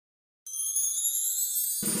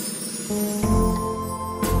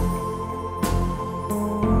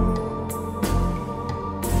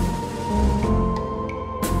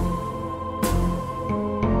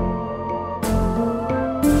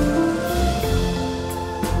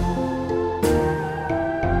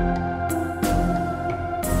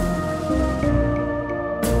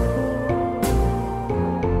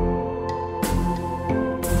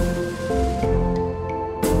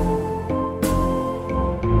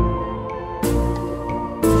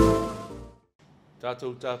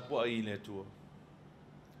Tātou Tapuaiga le tua.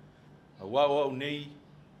 Wao nei,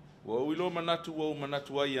 wao ilo manatu wao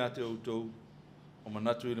manatu ai a te outou. O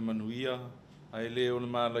manatu i le manuia, ai le o le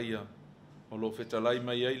malaia. O lo fetalai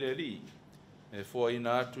mai ai le li. E fua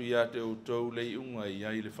ina atu i a te outou le iunga i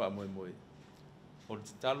ai le whaamoe moe. O le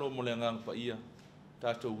talo mo le ngang pa ia,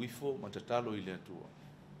 tātou wifo ma te talo i le atua.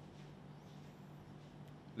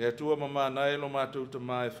 Le atua mamanae lo mātou ta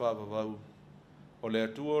mai whaavavau. O le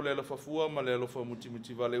atua o le alafafua ma le alofa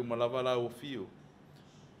muti vale umalava la o fio.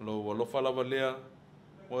 Lo alofa lava lea,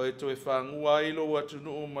 o e to e whangua ai lo atu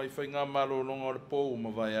nuu mai whainga malo longa o le pou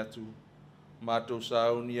ma vai atu. Mātou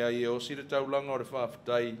sauni ai e o sire taulanga o le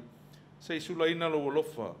whaafitai. Se isulaina lo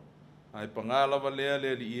alofa, ai panga lava lea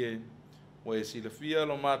le li e. O e sila fia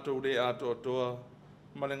lo mātou le ato atoa,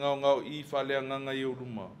 ma le ngau ngau i whalea nganga i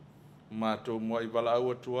uruma. Mātou mua i wala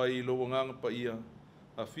au atua i lo nganga pa ia.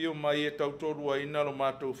 A fio mai e tautoru a ina lo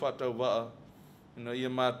mātou whatau waa. Ina ia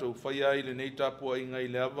mātou whai ai le nei Tapuaiga i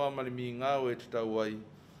le awa ma le mi ngāo e te tau ai.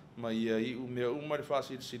 Ma ia i umea umare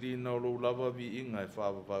whasit sirina o lo lava vi inga e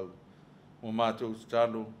whaavavau. O mātou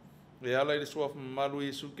talo. E ala i le soafa mamalu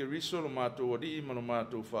Jesu Keriso lo mātou adi ma lo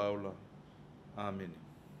mātou whaola. Amen.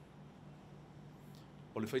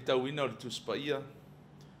 O le whaitau ina o le tuspa ia.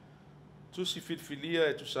 Tusi filfilia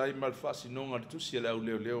e tusai mal whasinonga le tusi e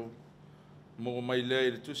leo leo. Mo mai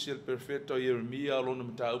le tusi el perfetto Jeremia alona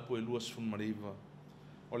mata upo e luas fun mariva.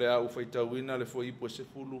 O le au whaitau ina le foi ipo se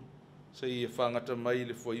fulu, se i e whangata mai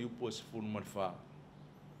le foi ipo se fulu marfa.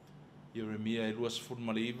 Jeremia e luas fun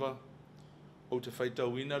mariva, o te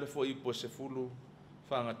whaitau ina le foi ipo se fulu,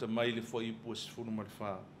 whangata mai le foi ipo se fulu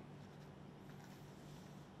marfa.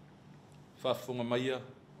 Whafunga maia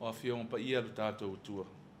o a fionga pa ia le tātou tua.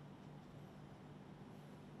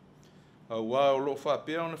 Wa o lo fa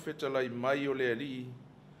pea ona fetalai mai o le ali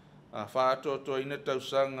a fa to ina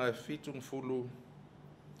tausanga e fitung fulu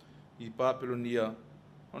i Papelonia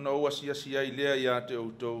ona o asia sia i lea ia te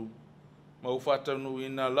outou ma o fa tanu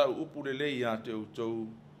ina la upu le ia te outou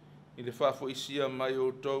i le fa fo isia mai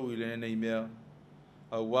outou i le nei mea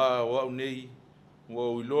a wa nei wa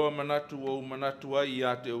o loa manatu ai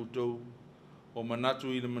ia te outou o manatu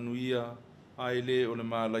i le manuia ai le o le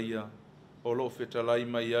malaia o lo fetalai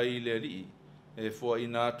mai ai le li e fo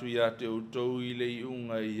ina atu ia te outou i le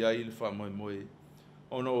iunga i ai le whamoe moe.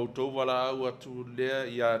 Ono outou wala au atu lea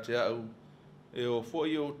ia te au e o fo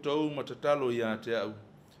i outou matatalo ia te au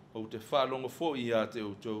o te whalonga fo ia te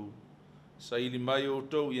outou. Sa ili mai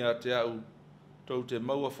outou ia te au tou te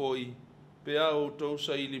maua fo i pea outou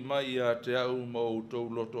sa ili mai ia te au ma outou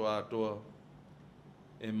loto atoa.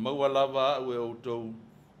 E maua lava au e outou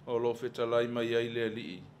o lo fetalai mai ai le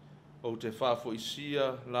li o te whafo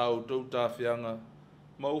isia la o tau tāwhianga,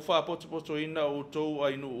 ma o whapoto ina o tau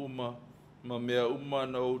ainu uma, ma mea uma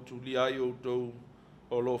na o tu li ai o tau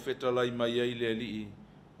o lo fetalai mai ai le li,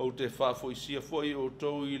 o te whafo isia foi o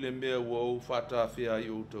tau i le mea ua o whatāwhia ai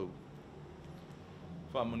o tau.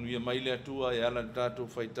 Whamanuia mai le atua e ala tātou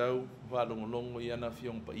whaitau, whalongolongo i ana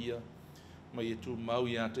whiong pa ia, mai e tu mau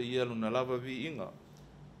i ata ia luna lava vi inga,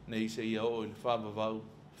 nei se ia o il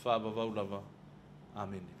whavavau lava.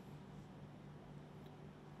 Amen.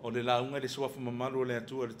 O le launga le suafa mamalu o le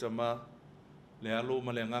atua le tama, le alo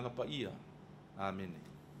ma le nganga pa ia. Amen.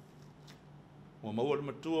 O maua le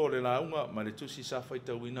matua o le launga, ma le tusi sa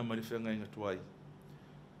whaitauina ma le whenga inga tuai.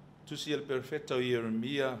 Tusi el perfecta o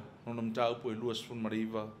Jeremia, nona mta upo e luas fun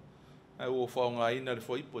mariva, ai o whaonga ina le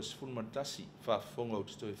whaipo e sifun matasi, whafonga o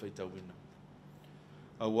tito e whaitauina.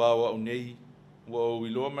 A wawa o nei, wa o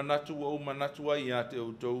iloa manatu wa o manatu ai a te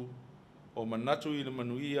outou, o manatu i le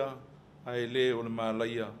manuia, ai le o le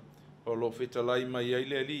malaia o lo fetalai mai ai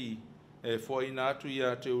le ali e foi na atu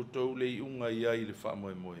ia te outou le iunga i ai le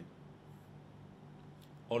whamoe moe.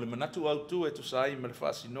 O le manatu au tu e tu sai ma le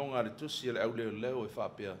whasinonga le tusi e le au leo e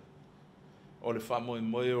whapea. O le whamoe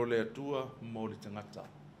moe o le atua mo le tangata.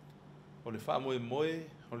 O le whamoe moe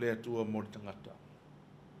o le atua mo le tangata.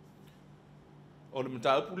 O le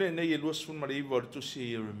mataupu le nei e luas fun mariva o le tusi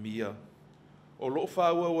e Jeremia. O lo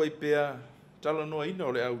whaua o i pea tala noa ina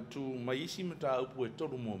o le au tu mai isi mata upu e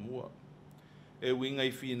tolu mua. E winga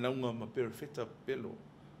i whinaunga ma perfecta pelo.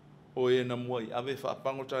 o e na mua I ave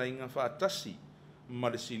whaapango ta inga whaatasi ma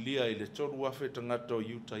le silia I le toru afe tangata o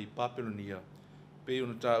Utah I Papelonia pe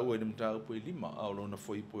ona ta ua I le mta upo I 5 aolo na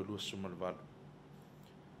foi po e lua sumalavalu.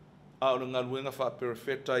 Aolo ngā luenga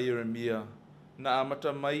whaaperefeta Yeremia na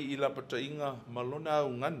amata mai I la patainga malona au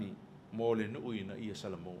ngani mo le nui na ia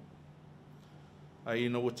Salamo. Ai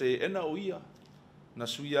na wote ena o ia na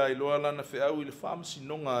suia I loa lana whiau I le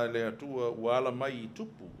whaamasinonga le atua uala mai I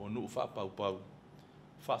tupu o nuu whapaupau.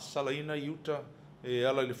 Whaasala ina I Utah e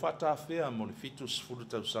ala le whatawhea mo le fitus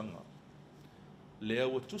furutausanga. Lea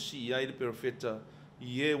ua tusi I ai le perofeta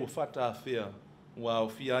I e ua whatawhea wa o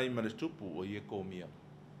fiai ma le tupu o ie komia.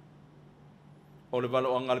 O le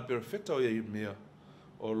walo anga le perofeta o ie mea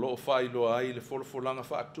o loo whailoa ai le wholofolanga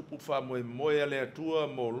whaatupu whamoe le atua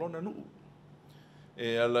mo lona nuu.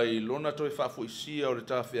 E ala I lona toi whafuisia o le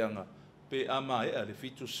tawhianga pe ama ea le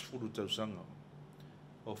fitus furutausanga.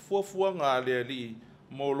 O fuafuanga le ali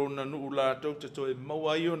mo lona nuu la tau te toi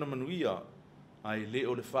mawai o na manuia ai le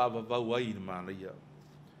o le whaavavau ai le malaia.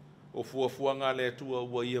 O fuafuanga le atua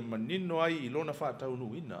ua ia manino ai I lona whaatau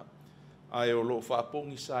nuina ai o loo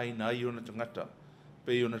whaapongi sa ina ai o na tangata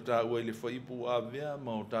pe o na ta ua I le whaipu a vea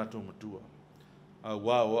ma o tātou matua. A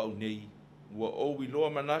wao au nei ua o iloa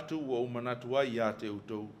manatu ua o manatu ai a te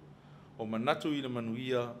utou. O manatu I le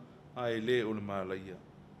manuia ai le o le malaia.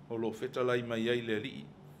 O lo fetalai mai ai le rii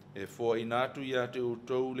e fo inatu ia te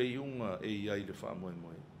utou le iunga e iai le whaamoe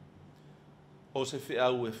moe. O se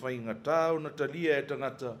whiau e whainga tau na talia e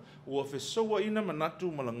tangata ua whesoa ina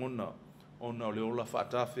manatu malangona o na o le ola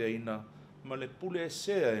whaatawhea ina ma le pule e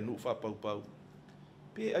sea e nu whapaupau.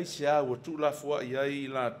 Pe ai se a ua Toleafoa I ai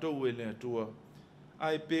la tau e le atua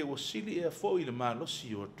ai pe ua sili e fo I le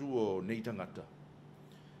malosi o atua o nei tangata.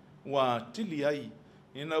 Ua tili ai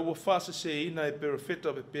ina ua whasa se ina e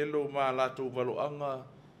perofeta pe pelo ma la tau valoanga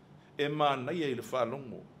e mānai ai le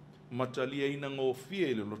whalongo, matalia ina ngō fia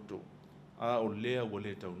I le loto, a o lea ua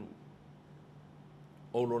le taunu.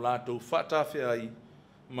 O lo lātou whatawhea ai,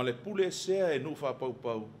 ma le pule sea e nu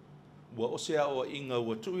whapaupau, ua osea o inga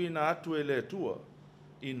ua tui na atu e le atua,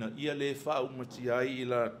 ina ia le whaumati ai I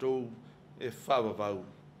lātou e whawavau,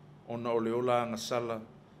 ona o le ola ngasala,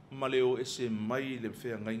 ma le o ese mai le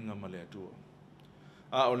whea ngainga ma le atua.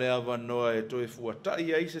 A o le awa noa e toe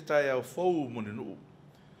fuatai ai se Taeao fau mo ne nuu,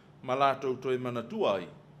 ma lātou toi manatua ai,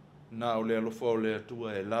 na o le alofa o le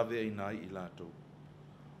atua e lave ai nai I lātou.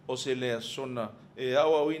 O se lea sona e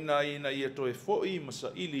awa o ina ina ia toi foi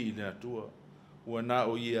masa ili I le atua, ua na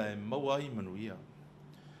o ia e maua I manuia.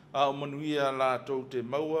 A o manuia lātou te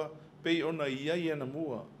maua, pei ona ia ia na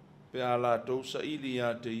mua, pe a lātou sa ili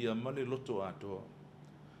ia te ia Malaeloa atoa.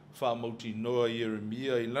 Wha mauti noa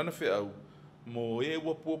Yeremia I lana whiau, mo e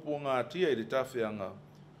wapuapu ngā tia I le tawhianga,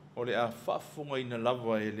 o le a whafunga ina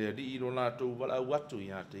lava e le ri iro lātou wala watu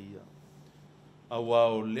I a te ia. A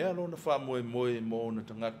wao lea lona whamoe moe mo na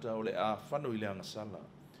tangata o le a whanu I le angasala.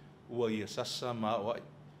 Ua ia sasa ma oai.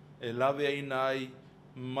 E lawe ina ai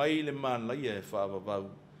mai le mālaia e whaavavau.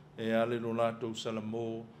 E ale no lātou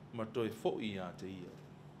Salamo ma toi fo'i a te ia.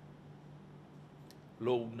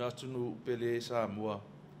 Lo natunu pele Samoa.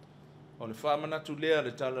 O le whaamanatu lea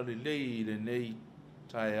le tala le lei le nei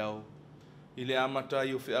Taeao. I le amata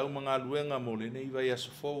I o whiau mga luenga mo le nei vai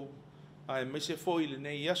aso fou, ai me se fou I le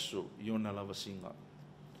nei aso I ona lavasinga.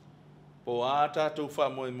 Po a tātou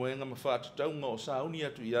whamoe moenga ma whaatataunga o sauni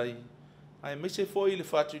atu iai, ai me se fou I le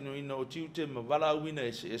whaatuinoina o tiute ma wala uina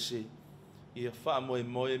ese, I a whamoe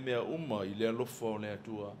moe mea uma I le alofa o le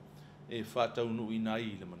atua, e whaataunu ina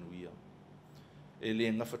I le manuia. E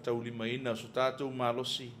le ngawhatau lima ina so tātou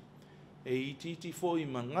malosi, e I titi fo I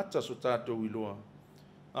mangata so tātou iloa,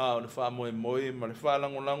 a o le whamoe moe ma le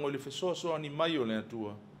whalangolango I le whesoasoa ni mai o le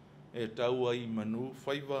atua e taua I manu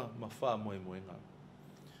whaiva ma whamoe moenga.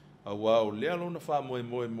 A wao lea lona whamoe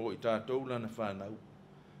moe mo I tātou lana whanau.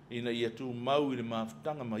 Ina ia tū mau I le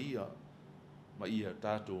mawhtanga ma ia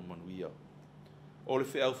tātou manuia. O le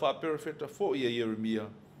whiau whaperefeta fo ia Yeremia,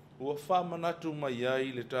 ua whamanatu mai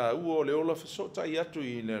ai le tā ua o le ola whesota I atu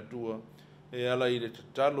I le atua e ala I le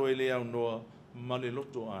tatalo e le au noa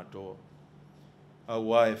Malaeloa atoa. A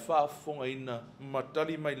wae whaafonga ina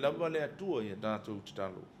matali mai lava le atua I a tātou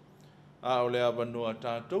tatalo. A o le awanoa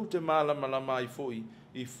tātou te malama I foi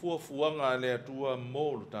I fuafuanga le atua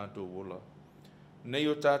mō lo tātou ola. Nei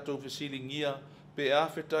o tātou whesilingia pe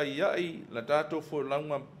awheta iai la tātou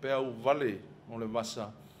fualaunga pe au vale o le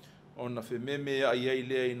vasa. O na whememe ai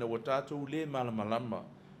lea ina wa tātou le malama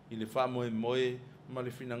I le whamoe moe ma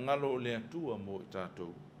le finangalo o le atua mō I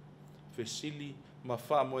tātou. Whesili ma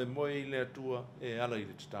whamoe moe I le atua e ala I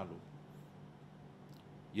le tatalo.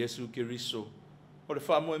 Yesu Keriso, o le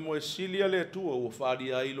whaamoemoe sili a le atua ua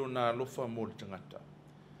whaari ailo nā alofa mo le tangata.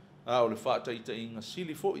 O le whaataitainga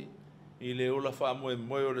sili fo'i i le ola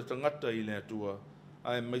whaamoemoe o le tangata i le atua,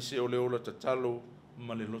 ai maise o le ola tatalo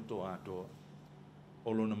ma le loto atoa.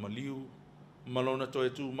 O lona maliu, ma lona toe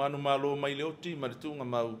tu manu malo mai le oti ma le tunga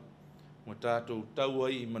mau, ma tātou tau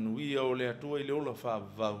ai i manuia o le atua i le ola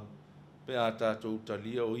whaavau, pe a tātou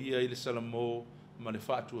talia o ia i le salamo ma le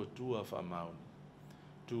whaatua tua whaamau.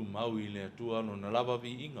 Tu mau i le atua no na lava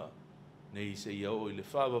vi inga, nei se ia o i le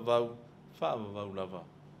whaavavau lava.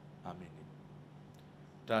 Amen.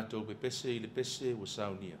 Tātou pe pese i le pese wa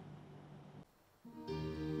saunia.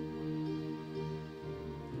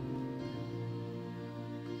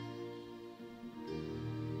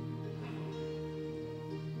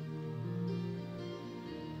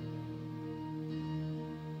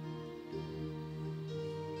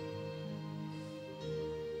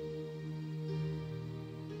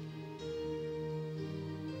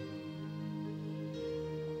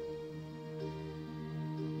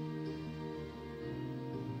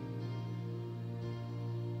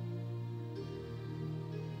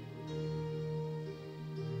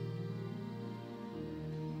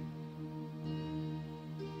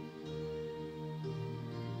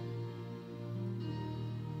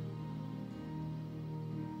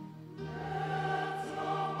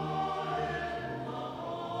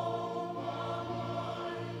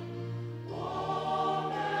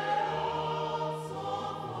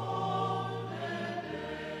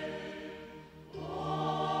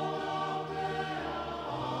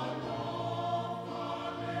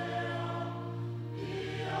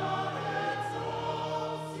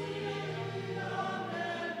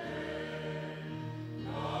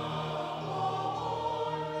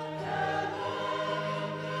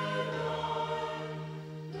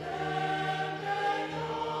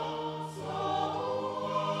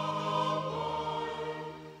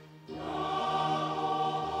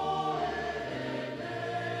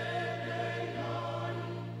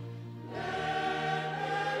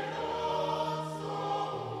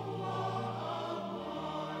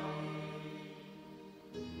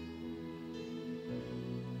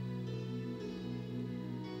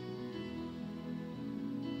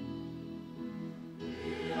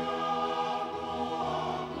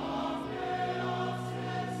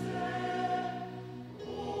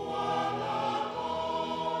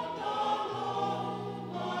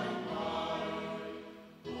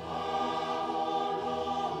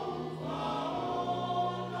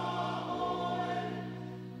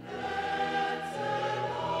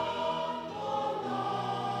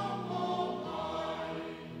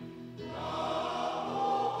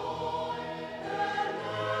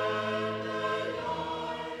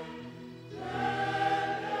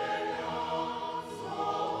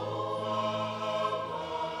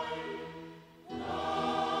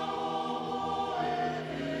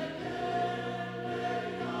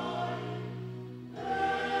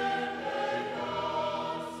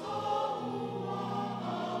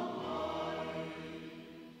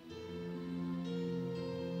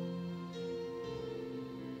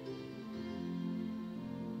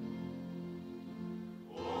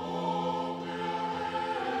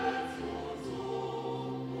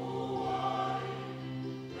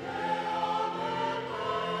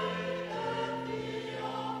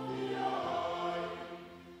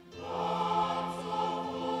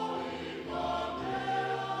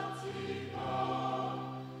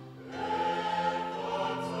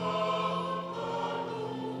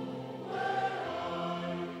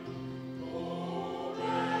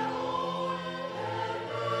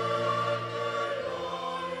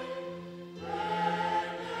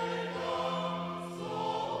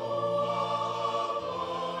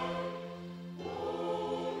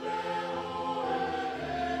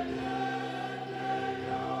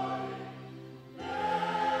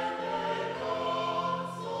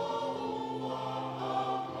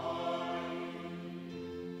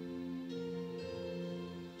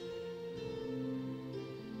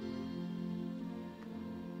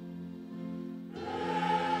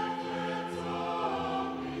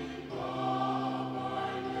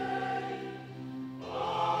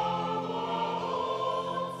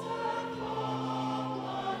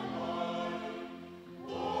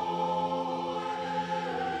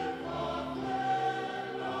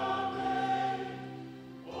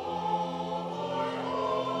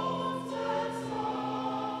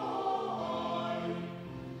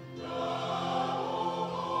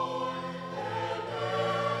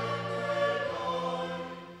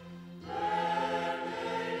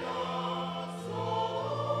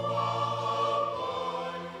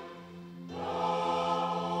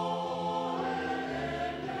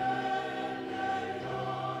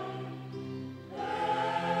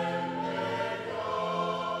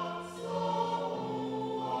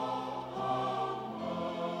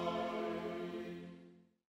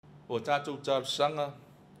 o tātou tārusaga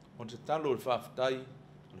o te talo o le whawhatai,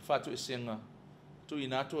 o le whātu e senga, tu i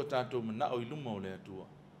nātua tātou manao i luma o le atua,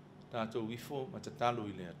 tātou wifo ma te talo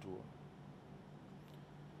i le atua.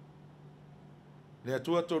 Le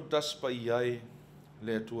atua tō das pa i ai,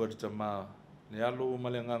 le atua di tamā, le alo o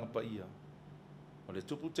malenganga pa ia, o le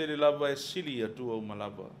tupu te le lava e sili atua o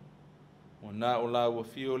malava, o nā o la ua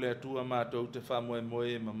fio le atua mātou te whamoe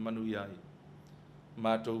moe ma manu iai.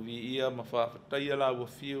 Mātou vi ia ma whawhataia la ua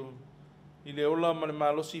fio, i le ola ma le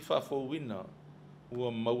malosi whawhauina,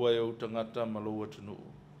 ua maua e o tangata ma loa tunu.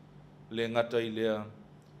 Le ngata i lea,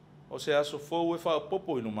 o se aso fōu e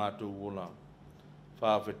whaopopo ino mātou ola.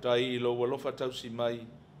 Whawhetai i lo walofa tausi mai,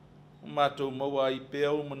 o mātou maua i pea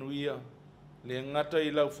o manuia, le ngata i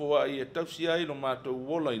lau fōa i e tausi ai lo mātou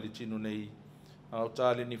ola i le tino nei, au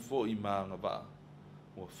tāle ni fo i maanga wā.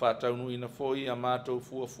 O whātaunu ina fo i a mātou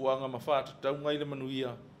fuafuanga ma whātataunga i le manuia,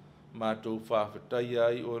 mātou whawhetai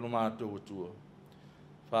ai o ilo mātou atua.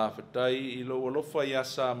 Whawhetai i lo alofa i a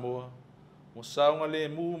Samoa, o saunga le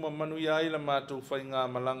mū ma manuia ai la mātou whainga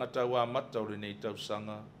malanga tau a mata o le nei tau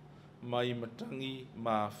sanga, mai matangi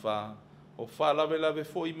ma whā, o whalawe lawe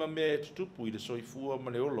fo i ma mea e tutupu i le soifua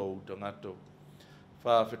ma le olo o tangato.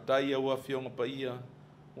 Whawhetai a ua fionga pa ia,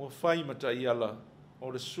 o whai mata i ala, o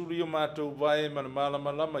le suri o mātou vae ma le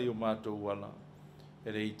malama i o mātou wala.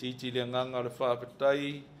 E le ititi le nganga o le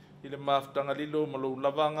whawhetai, i le mawhtanga lilo ma lo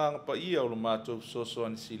lavanga pa ia o le mātou soso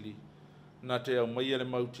anisili. Nā te au maia le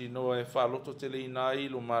mauti noa e whaloto te le inai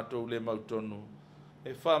lo mātou le mautonu.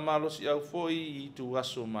 E whamalosi au foi i tu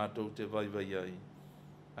aso mātou te vai ai.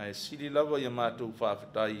 A e sili lava i a mātou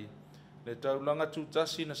whawhetai, le taulanga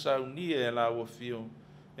tūtasi na saunia e la ua fio,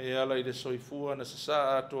 e ala i le soifua na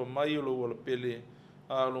sasa atoa mai o lo wala pele,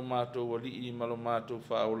 a lo mātou wali i ma lo mātou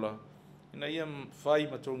whaola. Ina ia whai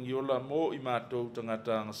matongi ola mo i mātou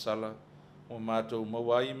tangata ngasala, o mātou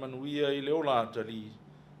mawai manuia i le ola atali,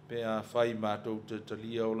 pe a whai mātou te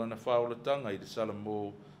talia ola na whaola tanga i le sala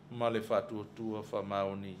mo ma le whatua tua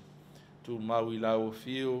whamaoni. Tu mau i lau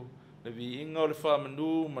fio, le vi inga o le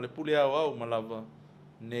whamanu ma le pule au malawa,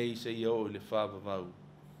 nei se iau i le whavavau.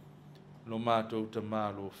 Lo mātou ta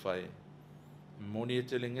mā lo whae. Moni e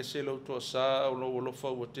tele ngese lo toa sā o lo olofa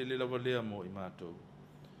ua tele lawa lea mo i mātou.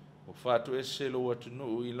 O whātu ese lo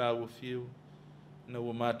atunu i la ua fiu, na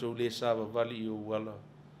ua mātou le sāwa vali i o wala,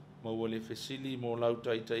 ma ua le fesili mo lau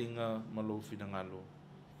taita inga ma lo finangalo.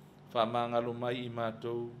 Whamangalo mai i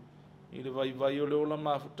mātou, i le vai o le ola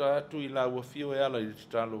mafuta atu i la ua fiu e ala i te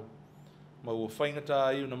talo, ma ua whaingata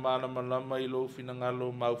ai una mālama lama i lo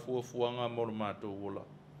finangalo mau fuafuanga mo lo mātou ola.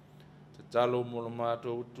 Te talo mo lo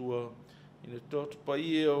mātou tua, ina totu pa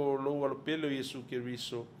ie o lo wala pelo Yesu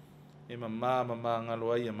Keriso, e ma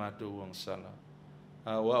ngalo ai a mātou ang sala.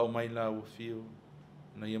 A wao mai la ua fio,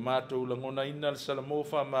 na ia mātou langona ina le sala mo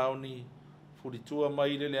wha maoni, furitua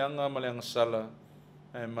mai le leanga ma le anga sala,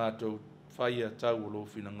 e mātou whaia tau lo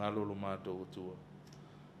fina ngalo lo mātou tua.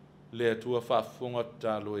 Le atua whafonga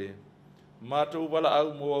talo e. Mātou wala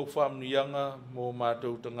au mo au whamnuianga mo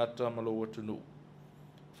mātou tangata malo watunu.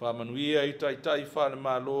 Whamanuia i taitai whane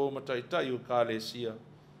malo ma taitai o kālesia.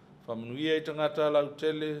 Whamanuia i tangata lau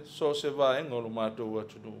tele so se vaenga lo mātou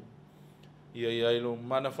watunu. Ia i ailo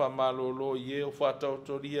mana whamalo lo i e o whatau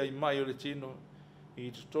toria i mai o le tino. I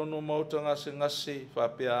tutono mauta ngase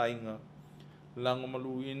whapea ainga. Lango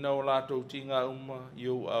maluina o lātou tinga uma i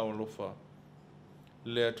o AULOTU.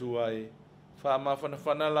 Le atu ai.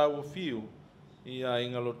 Whamawhana lau o fiu, i a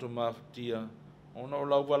inga loto mawhatia, ona o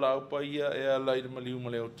lau wala au pa ia e a laida maliu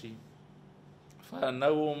maleoti.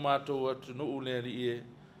 Whanau o mātou atu nuu le ali e,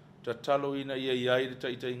 ta talo ina ia i aire ta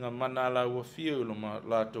ita inga mana lau o fiu lo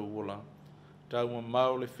lātou wola. Tau ma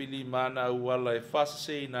mau le fili mana au wala e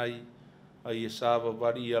whasase inai, a i e sāwa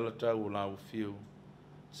wari i ala tau o lau o fiu.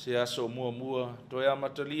 Se aso mua, toi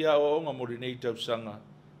amatalia o onga mori nei tau sanga,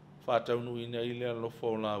 whātau nui ina i lea lofa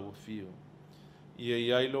o lau o fiu. Ia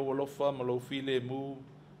i ailo walofa ma lo file mu,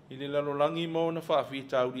 i le lalolangi mo na whaafi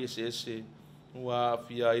tauri ese, ua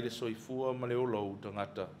awhi aile soifua ma le olo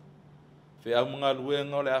tangata. Fe au mga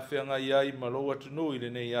luenga o le awhianga iai ma lo atunu i le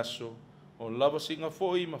nei aso, o lava singa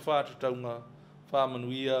foi ma whātataunga,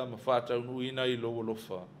 whamanuia ma whātaunu ina i lo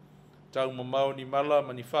walofa. Tau ma mau ni mala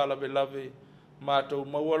ma ni whalawe lave, mātou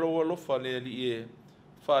maualo walofa le ali e,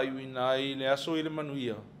 whaiu ina ai le aso i le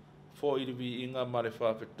manuia, fo i le vi inga ma le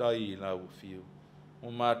whawhetai i lau fiu. O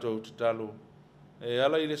mātou te talo. E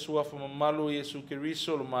ala i le suafa mamalo Yesu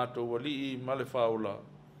Keriso lo mātou wali i ma le whaola.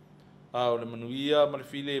 A o le manuia ma le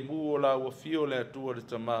file mu o la ua fio le atua le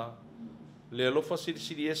tamā. Le alofa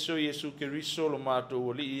siri eso Yesu Keriso lo mātou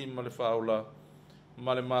wali i ma le whaola.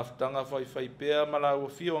 Ma le mawhtanga whai pea ma la ua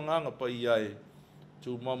fio nganga pa i ae.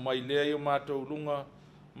 tu mai lea i o mātou lunga,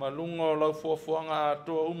 ma lunga o lau fuafuanga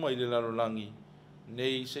atoa uma i le lalolangi,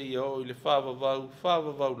 nei se ia o i le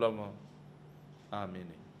whāvavau lama. Amen.